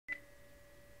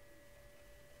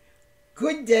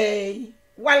Good day.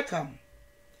 Welcome.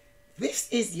 This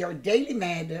is your Daily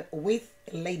Med with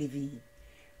Lady V.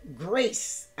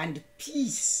 Grace and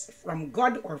peace from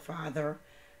God our Father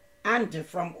and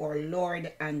from our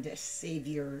Lord and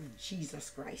Savior Jesus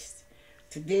Christ.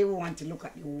 Today we want to look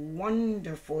at the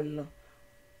wonderful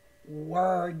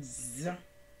words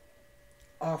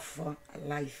of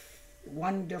life,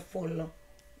 wonderful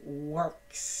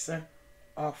works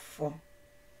of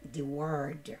the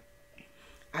Word.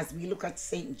 As we look at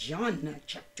St. John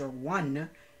chapter 1,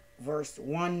 verse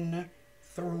 1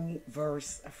 through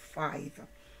verse 5.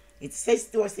 It says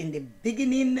to us, in the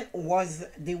beginning was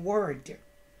the Word,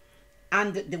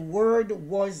 and the Word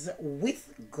was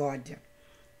with God,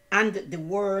 and the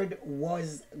Word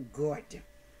was God.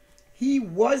 He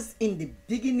was in the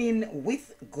beginning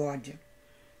with God.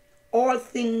 All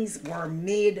things were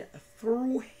made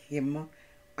through him,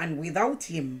 and without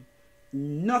him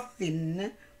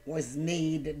nothing was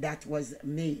made that was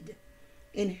made.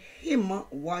 In him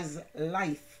was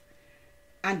life,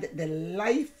 and the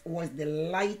life was the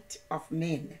light of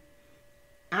men.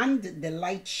 And the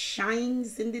light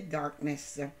shines in the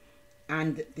darkness,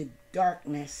 and the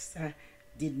darkness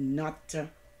did not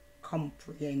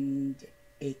comprehend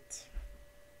it.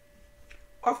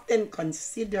 Often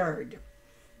considered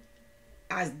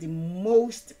as the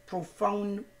most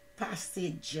profound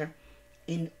passage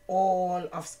in all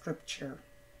of Scripture.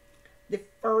 The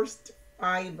first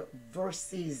 5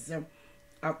 verses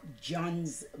of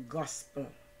John's Gospel.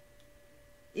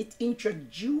 It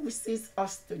introduces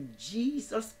us to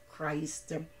Jesus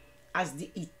Christ as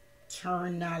the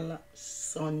eternal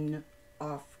Son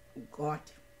of God.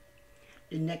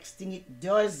 The next thing it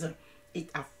does, it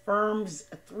affirms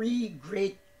 3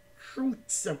 great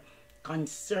truths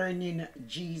concerning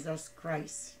Jesus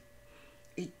Christ.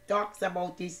 It talks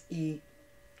about his eternity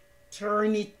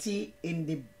in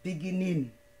the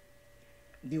beginning.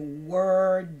 The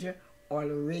Word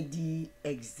already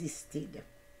existed.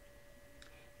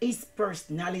 His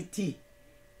personality,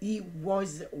 he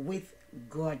was with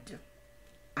God.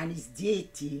 And his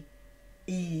deity,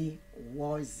 he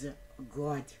was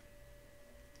God.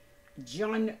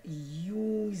 John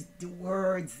used the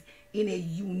words in a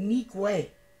unique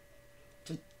way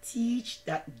to teach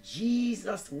that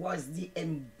Jesus was the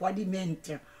embodiment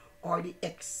or the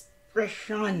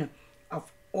expression of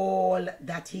all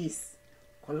that is.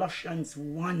 Colossians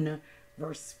 1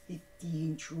 verse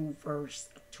 15 through verse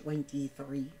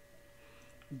 23.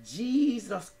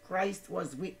 Jesus Christ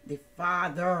was with the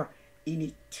Father in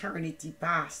eternity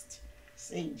past.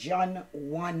 St. John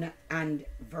 1 and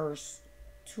verse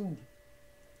 2.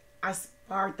 As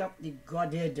part of the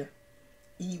Godhead,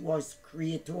 he was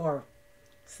creator.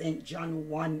 St. John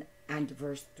 1 and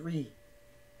verse 3.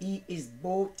 He is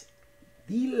both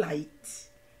the light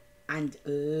and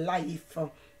life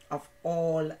of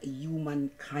all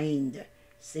humankind.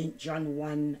 St. John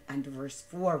 1 and verse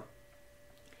 4.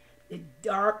 The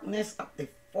darkness of the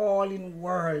fallen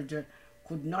world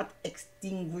could not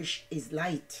extinguish his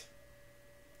light.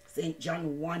 St.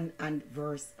 John 1 and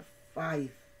verse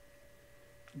 5.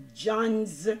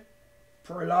 John's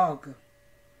prologue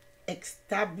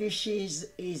establishes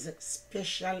his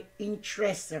special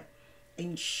interest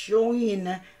in showing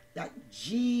that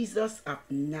Jesus of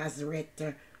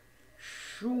Nazareth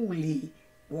truly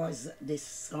was the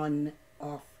Son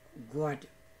of God.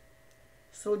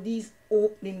 So these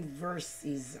opening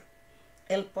verses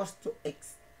help us to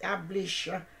establish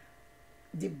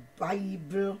the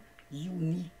Bible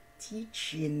unique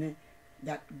teaching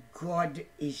that God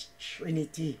is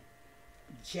Trinity.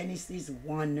 Genesis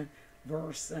 1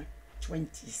 verse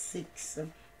 26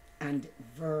 and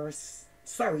verse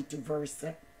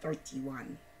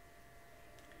 31.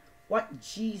 What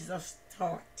Jesus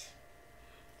taught,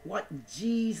 what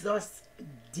Jesus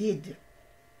did,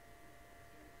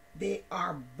 they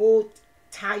are both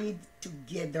tied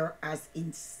together as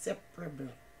inseparable.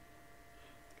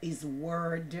 His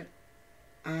word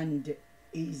and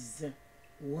his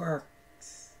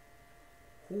works.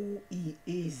 Who he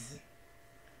is.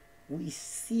 We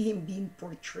see him being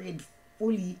portrayed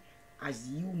fully as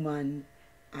human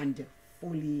and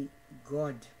fully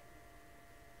God.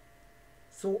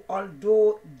 So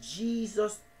although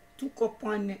Jesus took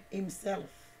upon himself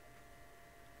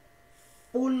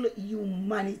full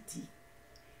humanity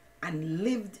and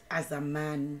lived as a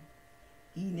man,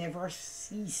 he never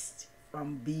ceased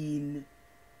from being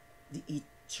the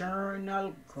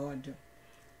eternal God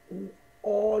who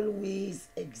always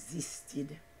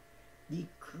existed, the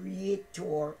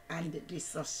creator and the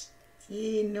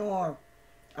sustainer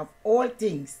of all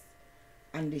things,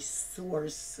 and the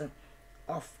source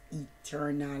of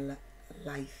eternal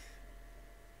life.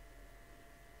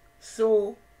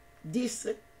 So this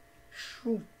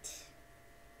truth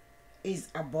is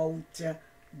about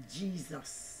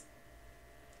Jesus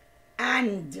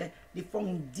and the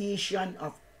foundation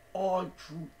of all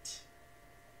truth.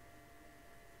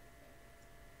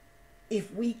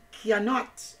 If we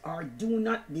cannot or do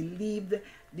not believe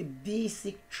the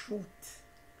basic truth,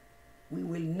 we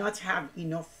will not have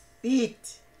enough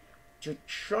faith to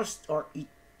trust our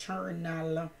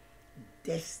eternal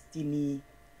destiny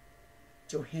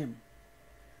to Him.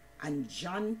 And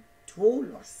John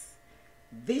told us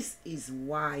this is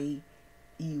why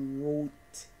he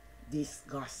wrote this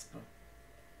gospel.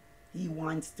 He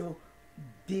wants to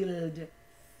build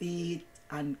faith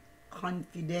and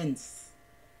confidence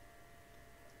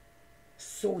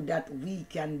so that we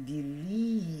can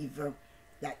believe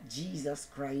that Jesus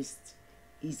Christ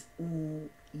is who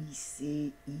He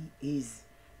say He is,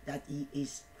 that He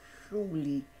is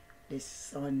truly the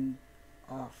Son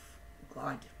of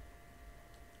God.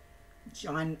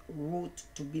 John wrote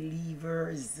to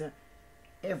believers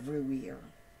everywhere,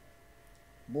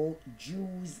 both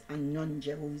Jews and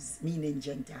non-Jews, meaning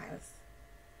Gentiles.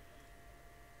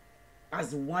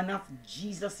 As one of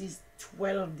Jesus'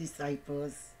 12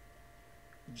 disciples,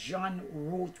 John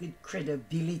wrote with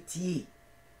credibility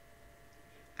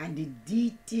and the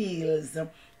details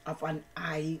of an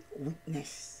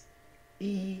eyewitness.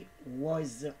 He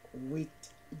was with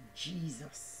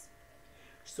Jesus.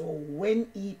 So when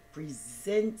he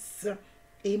presents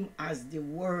Him as the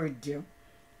Word,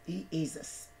 he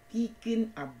is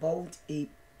speaking about a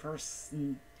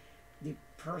person, the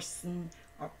person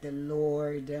of the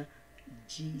Lord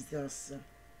Jesus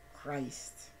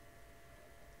Christ.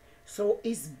 So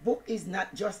his book is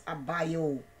not just a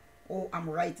bio. Oh, I'm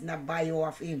writing a bio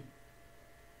of Him.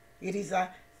 It is a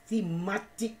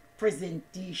thematic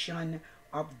presentation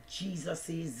of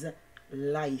Jesus'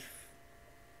 life.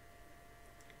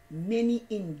 Many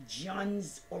in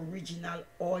John's original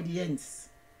audience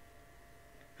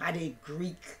had a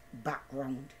Greek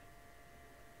background.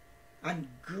 And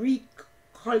Greek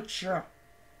culture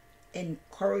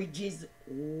encourages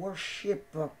worship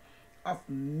of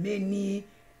many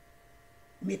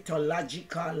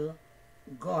mythological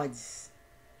gods,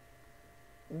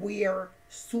 where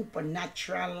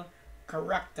supernatural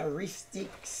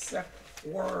characteristics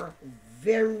were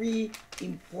very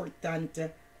important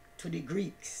to the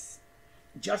Greeks,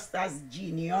 just as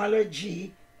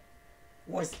genealogy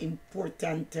was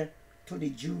important to the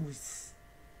Jews.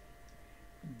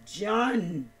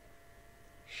 John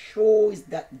shows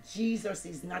that Jesus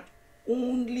is not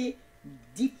only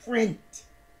different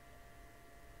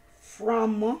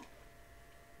from,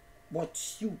 but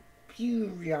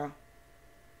superior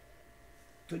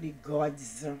to the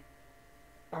gods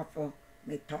of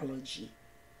mythology.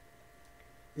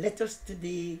 Let us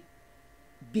today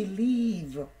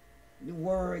believe the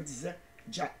words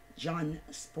John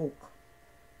spoke,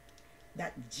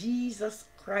 that Jesus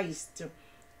Christ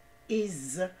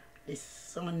is the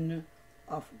Son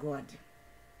of God,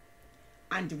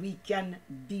 and we can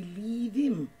believe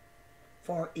Him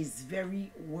for His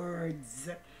very words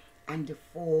and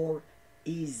for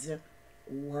His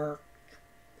work's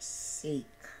sake.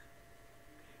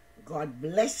 God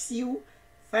bless you.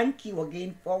 Thank you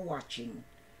again for watching.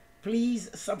 Please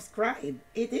subscribe.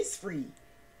 It is free.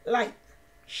 Like,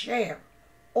 share,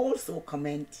 also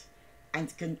comment,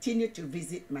 and continue to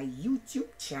visit my YouTube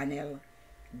channel,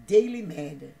 Daily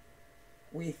Med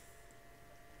with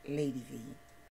Lady V.